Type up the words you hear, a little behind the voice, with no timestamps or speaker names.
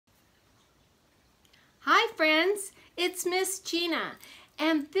friends, it's Ms Gina,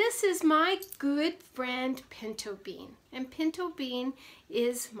 and this is my good friend Pinto Bean. And Pinto Bean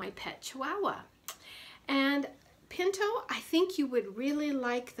is my pet chihuahua. And Pinto, I think you would really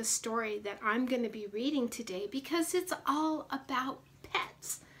like the story that I'm going to be reading today because it's all about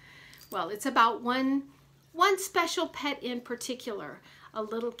pets. Well, it's about one special pet in particular, a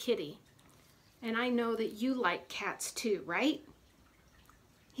little kitty. And I know that you like cats too, right?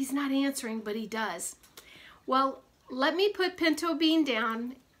 He's not answering, but he does. Well, let me put Pinto Bean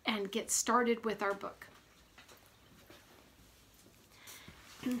down and get started with our book.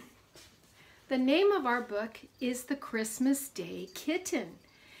 The name of our book is The Christmas Day Kitten.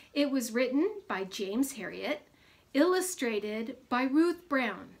 It was written by James Herriot, illustrated by Ruth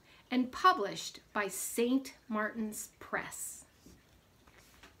Brown, and published by St. Martin's Press.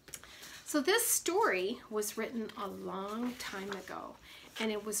 So this story was written a long time ago,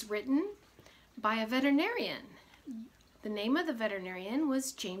 and it was written by a veterinarian. The name of the veterinarian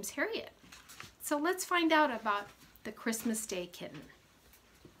was James Herriot. So let's find out about the Christmas Day Kitten.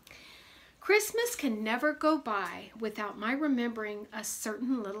 Christmas can never go by without my remembering a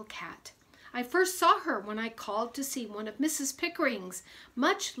certain little cat. I first saw her when I called to see one of Mrs. Pickering's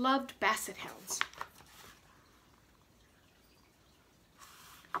much-loved basset hounds.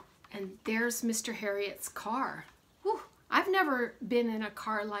 And there's Mr. Herriot's car. Whew, I've never been in a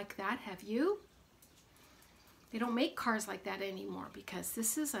car like that, have you? They don't make cars like that anymore because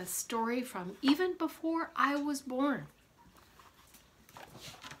this is a story from even before I was born.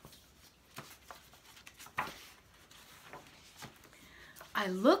 I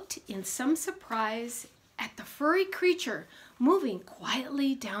looked in some surprise at the furry creature moving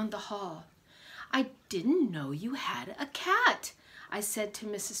quietly down the hall. "I didn't know you had a cat," I said to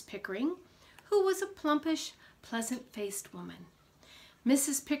Mrs. Pickering, who was a plumpish, pleasant-faced woman.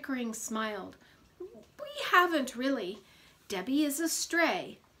 Mrs. Pickering smiled. "We haven't really. Debbie is a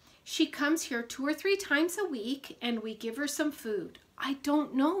stray. She comes here 2 or 3 times a week and we give her some food. I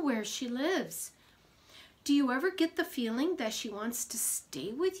don't know where she lives." "Do you ever get the feeling that she wants to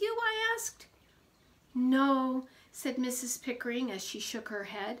stay with you?" I asked. "No," said Mrs. Pickering as she shook her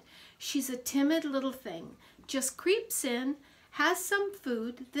head. "She's a timid little thing. Just creeps in, has some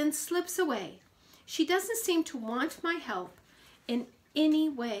food, then slips away. She doesn't seem to want my help in any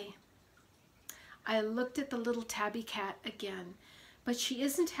way." I looked at the little tabby cat again, but she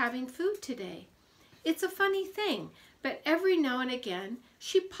isn't having food today. It's a funny thing, but every now and again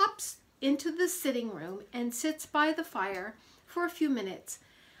she pops into the sitting room and sits by the fire for a few minutes.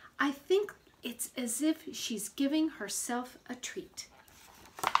 I think it's as if she's giving herself a treat.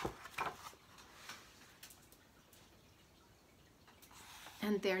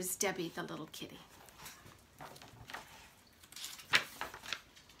 And there's Debbie, the little kitty.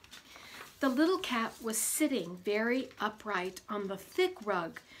 The little cat was sitting very upright on the thick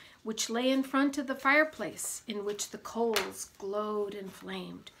rug which lay in front of the fireplace, in which the coals glowed and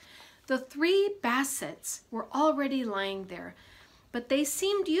flamed. The 3 bassets were already lying there, but they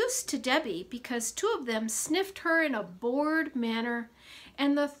seemed used to Debbie because 2 of them sniffed her in a bored manner,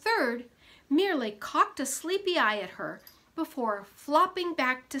 and the 3rd merely cocked a sleepy eye at her before flopping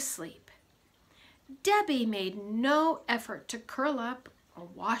back to sleep. Debbie made no effort to curl up or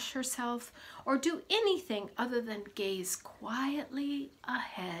wash herself or do anything other than gaze quietly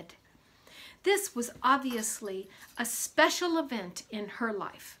ahead. This was obviously a special event in her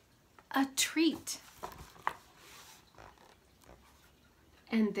life. A treat.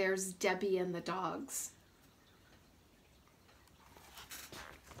 And there's Debbie and the dogs.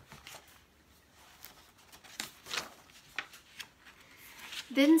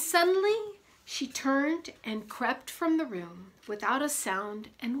 Then suddenly she turned and crept from the room without a sound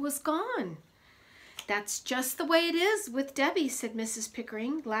and was gone. "That's just the way it is with Debbie," said Mrs.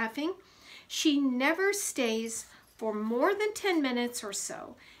 Pickering, laughing. "She never stays for more than 10 minutes or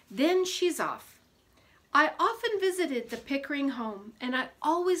so. Then she's off." I often visited the Pickering home, and I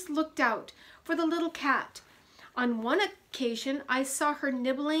always looked out for the little cat. On one occasion, I saw her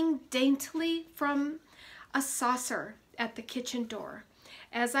nibbling daintily from a saucer at the kitchen door.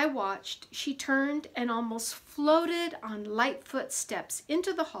 As I watched, she turned and almost floated on light footsteps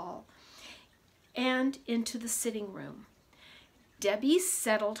into the hall and into the sitting room. Debbie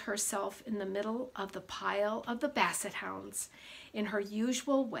settled herself in the middle of the pile of the basset hounds in her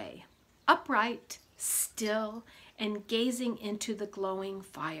usual way, upright, still, and gazing into the glowing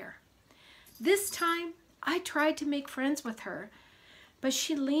fire. This time, I tried to make friends with her, but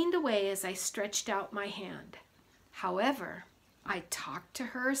she leaned away as I stretched out my hand. However, I talked to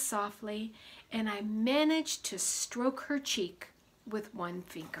her softly, and I managed to stroke her cheek with one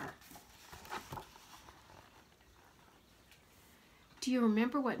finger. Do you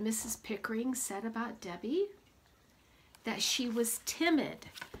remember what Mrs. Pickering said about Debbie? That she was timid.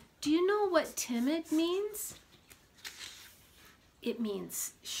 Do you know what timid means? It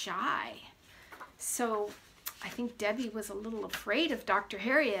means shy. So I think Debbie was a little afraid of Dr.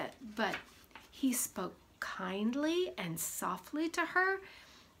 Herriot, but he spoke kindly and softly to her,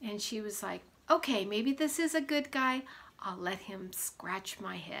 and she was like, okay, maybe this is a good guy. I'll let him scratch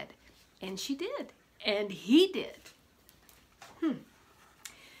my head. And she did, and he did.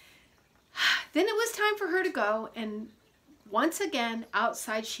 Then it was time for her to go, and once again,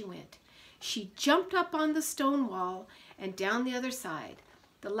 outside she went. She jumped up on the stone wall and down the other side.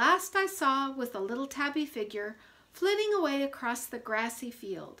 The last I saw was the little tabby figure flitting away across the grassy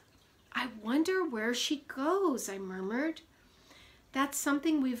field. I wonder where she goes, I murmured. That's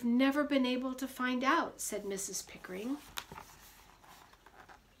something we've never been able to find out, said Mrs. Pickering.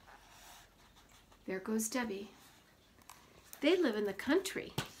 There goes Debbie. They live in the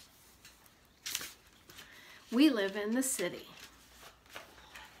country. We live in the city.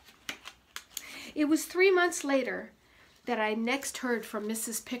 It was 3 months later that I next heard from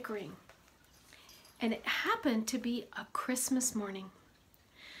Mrs. Pickering, and it happened to be a Christmas morning.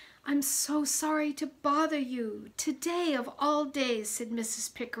 I'm so sorry to bother you, today of all days, said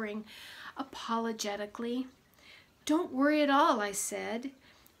Mrs. Pickering apologetically. Don't worry at all, I said.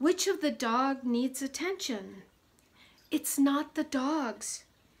 Which of the dog needs attention? It's not the dogs.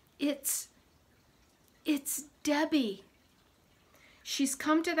 It's Debbie. She's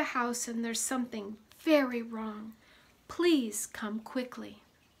come to the house and there's something very wrong. Please come quickly.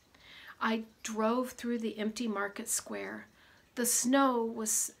 I drove through the empty market square. The snow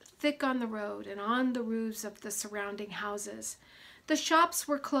was thick on the road and on the roofs of the surrounding houses. The shops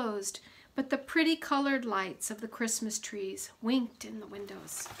were closed, but the pretty colored lights of the Christmas trees winked in the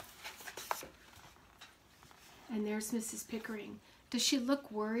windows. And there's Mrs. Pickering. Does she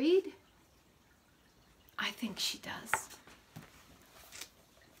look worried? I think she does.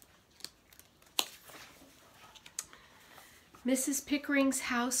 Mrs. Pickering's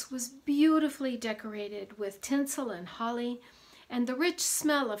house was beautifully decorated with tinsel and holly, and the rich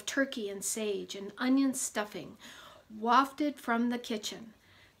smell of turkey and sage and onion stuffing wafted from the kitchen.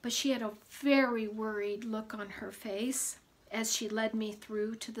 But she had a very worried look on her face as she led me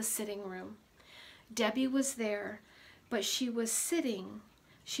through to the sitting room. Debbie was there, but she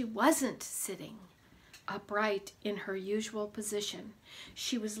wasn't sitting upright in her usual position.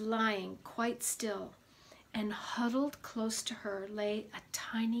 She was lying quite still, and huddled close to her lay a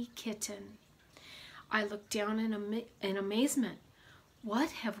tiny kitten. I looked down in amazement. What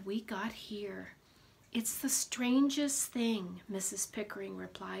have we got here? It's the strangest thing, Mrs. Pickering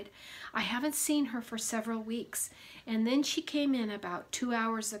replied. I haven't seen her for several weeks, and then she came in about 2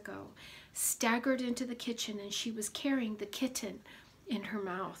 hours ago, staggered into the kitchen, and she was carrying the kitten in her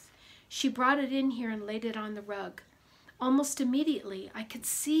mouth. She brought it in here and laid it on the rug. Almost immediately, I could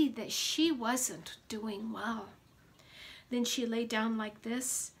see that she wasn't doing well. Then she lay down like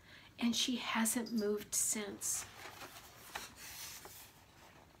this, and she hasn't moved since.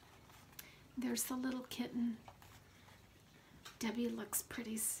 There's the little kitten. Debbie looks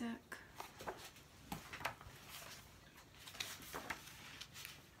pretty sick.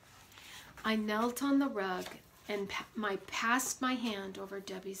 I knelt on the rug and passed my hand over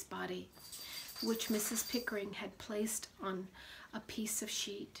Debbie's body, which Mrs. Pickering had placed on a piece of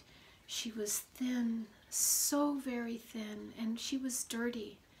sheet. She was thin, so very thin, and she was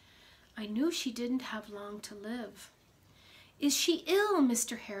dirty. I knew she didn't have long to live. Is she ill,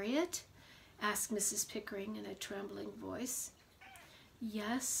 Mr. Herriot? Asked Mrs. Pickering in a trembling voice.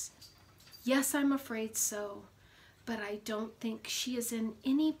 Yes, I'm afraid so, but I don't think she is in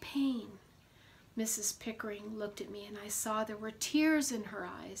any pain. Mrs. Pickering looked at me, and I saw there were tears in her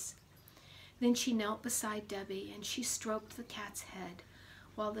eyes. Then she knelt beside Debbie, and she stroked the cat's head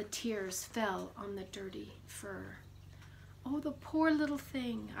while the tears fell on the dirty fur. Oh, the poor little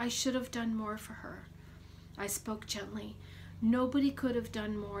thing. I should have done more for her. I spoke gently. Nobody could have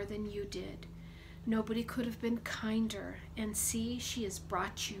done more than you did. Nobody could have been kinder. And see, she has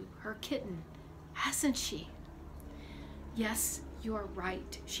brought you her kitten, hasn't she? Yes, you are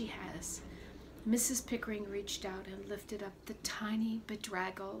right, she has. Mrs. Pickering reached out and lifted up the tiny,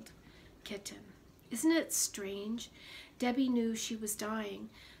 bedraggled kitten. Isn't it strange? Debbie knew she was dying,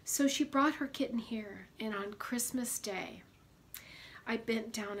 so she brought her kitten here, and on Christmas Day, I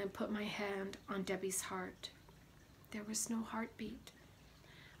bent down and put my hand on Debbie's heart. There was no heartbeat.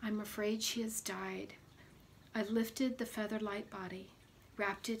 I'm afraid she has died. I lifted the feather-light body,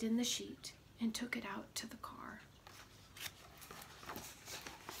 wrapped it in the sheet, and took it out to the car.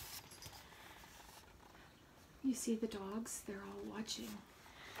 You see the dogs? They're all watching.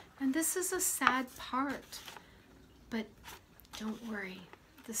 And this is a sad part, but don't worry,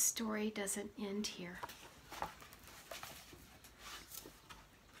 the story doesn't end here.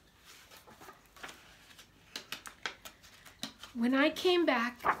 When I came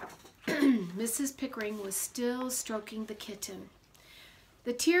back, Mrs. Pickering was still stroking the kitten.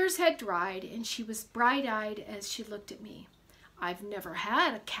 The tears had dried, and she was bright-eyed as she looked at me. "I've never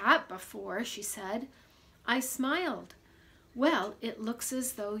had a cat before," she said. I smiled. "Well, it looks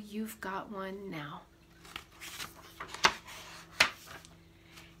as though you've got one now."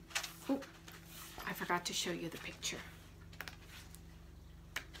 Oh, I forgot to show you the picture.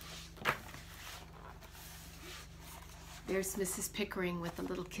 There's Mrs. Pickering with the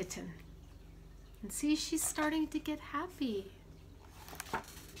little kitten. And see, she's starting to get happy.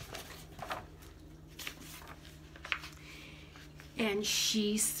 And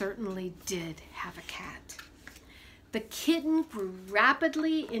she certainly did have a cat. The kitten grew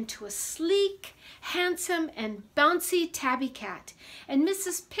rapidly into a sleek, handsome, and bouncy tabby cat, and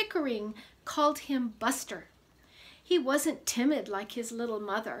Mrs. Pickering called him Buster. He wasn't timid like his little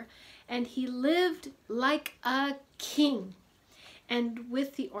mother, and he lived like a king. And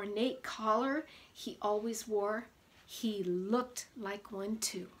with the ornate collar he always wore, he looked like one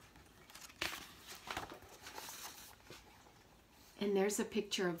too. And there's a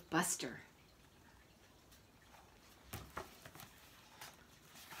picture of Buster.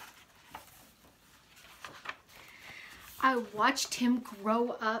 I watched him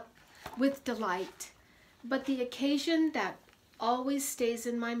grow up with delight, but the occasion that always stays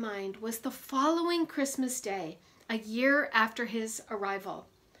in my mind was the following Christmas Day, a year after his arrival.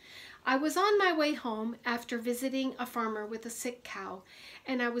 I was on my way home after visiting a farmer with a sick cow,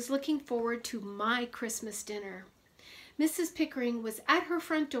 and I was looking forward to my Christmas dinner. Mrs. Pickering was at her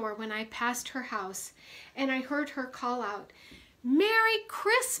front door when I passed her house, and I heard her call out, "Merry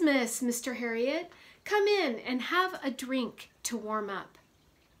Christmas, Mr. Herriot. Come in and have a drink to warm up."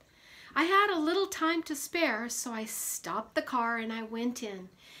 I had a little time to spare, so I stopped the car and I went in.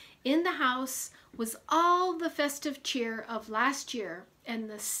 In the house was all the festive cheer of last year and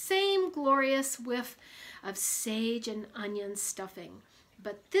the same glorious whiff of sage and onion stuffing.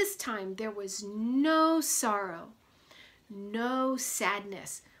 But this time there was no sorrow, no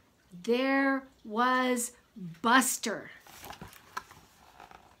sadness. There was Buster.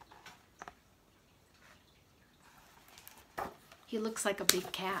 He looks like a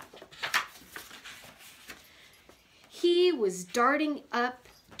big cat. He was darting up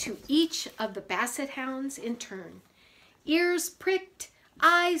to each of the basset hounds in turn, ears pricked,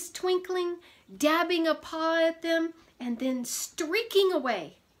 eyes twinkling, dabbing a paw at them, and then streaking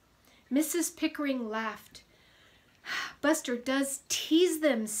away. Mrs. Pickering laughed. "Buster does tease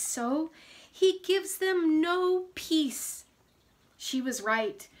them so. He gives them no peace." She was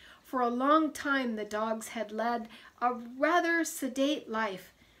right. For a long time the dogs had led a rather sedate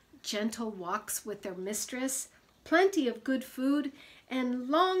life, gentle walks with their mistress, plenty of good food, and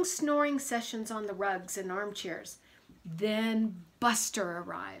long snoring sessions on the rugs and armchairs. Then Buster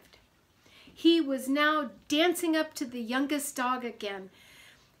arrived. He was now dancing up to the youngest dog again,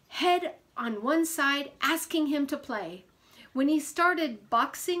 head on one side, asking him to play. When he started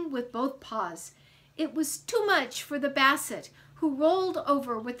boxing with both paws, it was too much for the basset, who rolled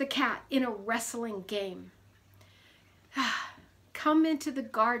over with the cat in a wrestling game. "Come into the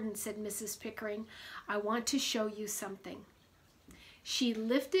garden," said Mrs. Pickering. "I want to show you something." She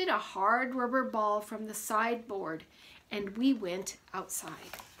lifted a hard rubber ball from the sideboard, and we went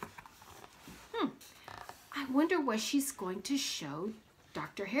outside. I wonder what she's going to show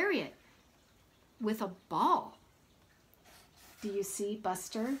Dr. Herriot with a ball. Do you see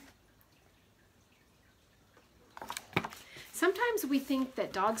Buster? Sometimes we think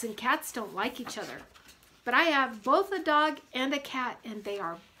that dogs and cats don't like each other, but I have both a dog and a cat, and they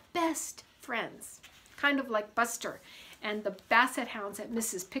are best friends, kind of like Buster and the basset hounds at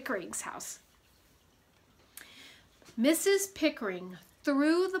Mrs. Pickering's house. Mrs. Pickering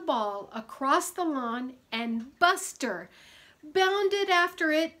threw the ball across the lawn, and Buster bounded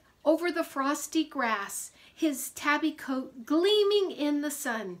after it over the frosty grass, his tabby coat gleaming in the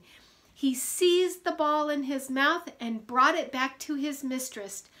sun. He seized the ball in his mouth and brought it back to his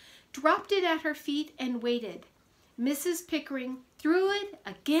mistress, dropped it at her feet, and waited. Mrs. Pickering threw it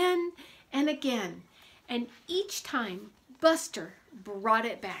again and again, and each time Buster brought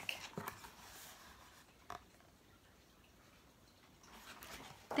it back.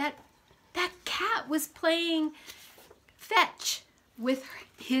 That cat was playing fetch with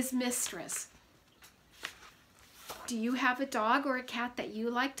his mistress. Do you have a dog or a cat that you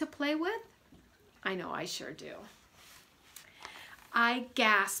like to play with? I know I sure do. I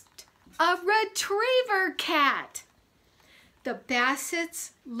gasped, "A retriever cat!" The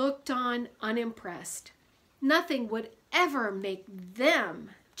Bassets looked on unimpressed. Nothing would ever make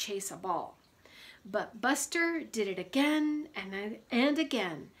them chase a ball. But Buster did it again and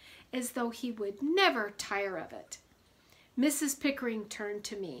again, as though he would never tire of it. Mrs. Pickering turned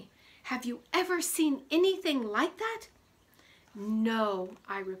to me. "Have you ever seen anything like that?" "No,"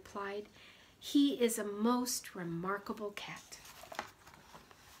 I replied. "He is a most remarkable cat."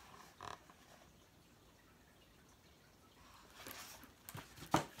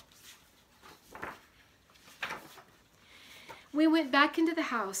 We went back into the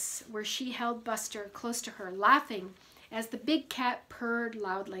house, where she held Buster close to her, laughing as the big cat purred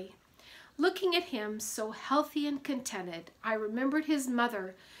loudly. Looking at him, so healthy and contented, I remembered his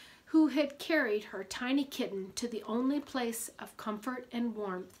mother, who had carried her tiny kitten to the only place of comfort and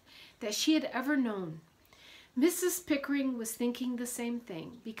warmth that she had ever known. Mrs. Pickering was thinking the same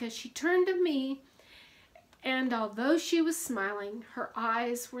thing, because she turned to me, and although she was smiling, her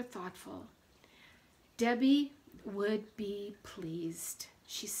eyes were thoughtful. "Debbie would be pleased,"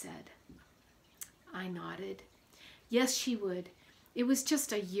 she said. I nodded. Yes, she would. It was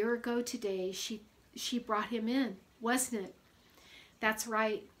just a year ago today she brought him in, wasn't it? That's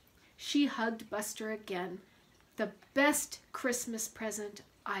right. She hugged Buster again. The best Christmas present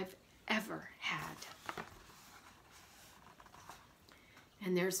I've ever had.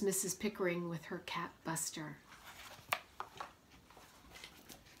 And there's Mrs. Pickering with her cat Buster.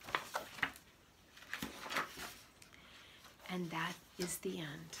 And that is the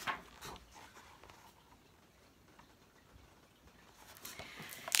end.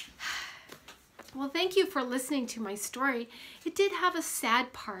 Well, thank you for listening to my story. It did have a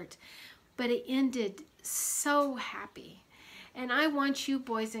sad part, but it ended so happy. And I want you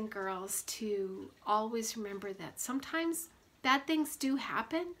boys and girls to always remember that sometimes bad things do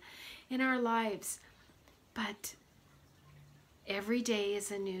happen in our lives, but every day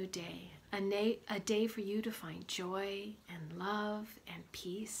is a new day. A day for you to find joy and love and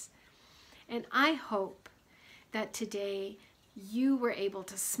peace. And I hope that today you were able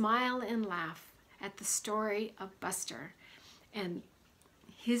to smile and laugh at the story of Buster and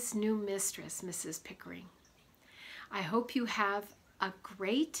his new mistress, Mrs. Pickering. I hope you have a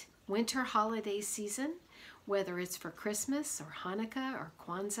great winter holiday season, whether it's for Christmas or Hanukkah or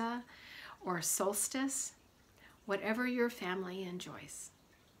Kwanzaa or solstice, whatever your family enjoys.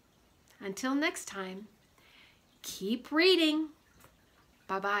 Until next time, keep reading.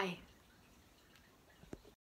 Bye-bye.